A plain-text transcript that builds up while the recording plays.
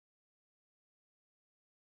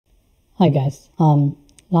Hi guys.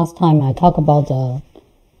 Last time I talked about the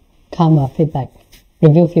Canva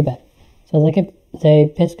review feedback. So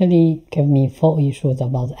they basically gave me 4 issues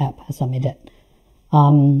about the app I submitted.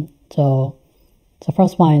 So the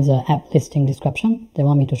first one is the app listing description. They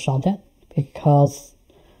want me to short it because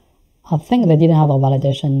I think they didn't have a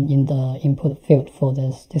validation in the input field for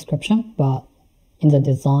this description, but in the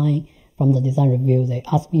design, from the design review, they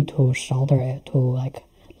asked me to shorter it to like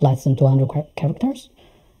less than 200 characters.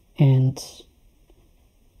 And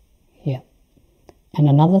yeah, and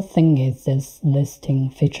another thing is this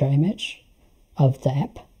listing feature image of the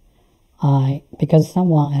app. Because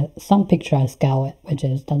some picture I scale it, which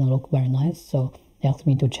doesn't look very nice, so they asked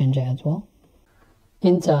me to change it as well.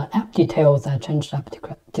 In the app details, I changed app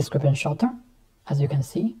description shorter, as you can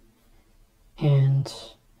see. And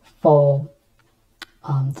for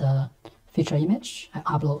the feature image, I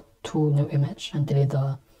upload 2 new images and delete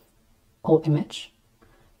the old image.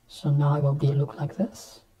 So now it will look like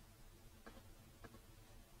this,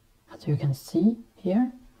 as you can see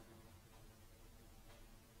here.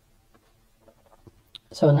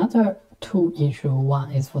 So another 2 issues,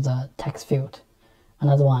 one is for the text field,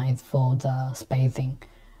 another one is for the spacing.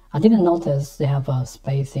 I didn't notice they have a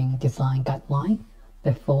spacing design guideline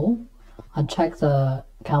before. I checked the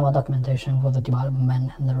Canva documentation for the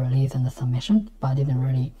development and the release and the submission, but I didn't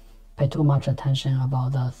really pay too much attention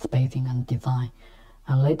about the spacing and design.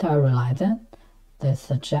 And later I realized that they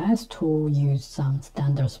suggest to use some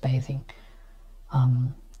standard spacing.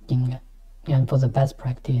 And for the best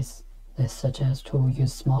practice, they suggest to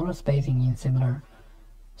use smaller spacing in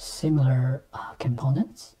similar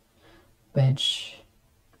components, which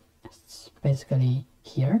is basically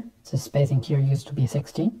here. The spacing here used to be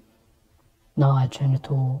 16. Now I changed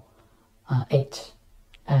to 8.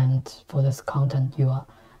 And for this content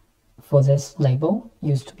for this label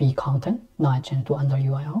used to be content, now I changed to under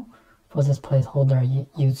URL. For this placeholder, it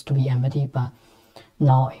used to be empty, but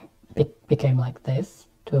now it became like this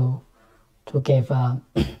to give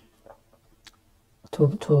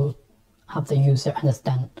to have the user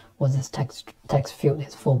understand what this text field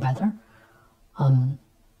is for better. So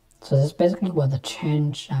this is basically what the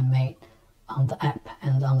change I made on the app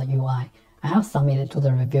and on the UI. I have submitted to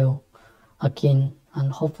the review again,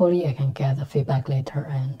 and hopefully I can get the feedback later,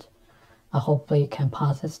 and I hopefully can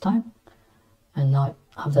pass this time. And now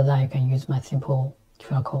after that, you can use my simple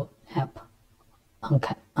QR code app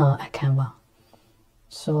at Canva.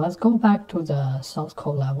 So let's go back to the source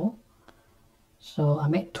code level. So I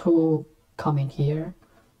made 2 comments here.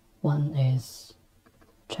 One is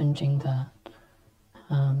changing the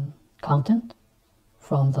content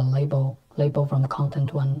from the label from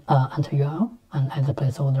content to enter URL, and add the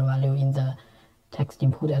placeholder value in the text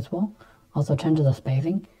input as well. Also change the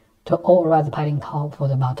spacing to override the padding top for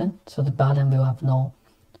the button, so the button will have no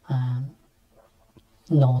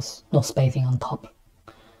spacing on top.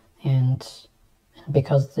 And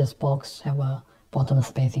because this box have a bottom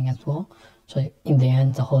spacing as well, so in the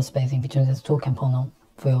end the whole spacing between these 2 components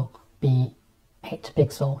will be 8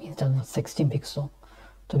 pixels instead of 16 pixels,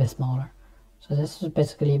 to be smaller. So this is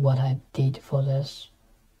basically what I did for this,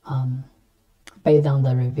 based on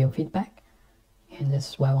the review feedback, and this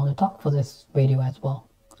is what I want to talk for this video as well.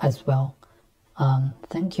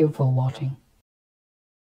 Thank you for watching.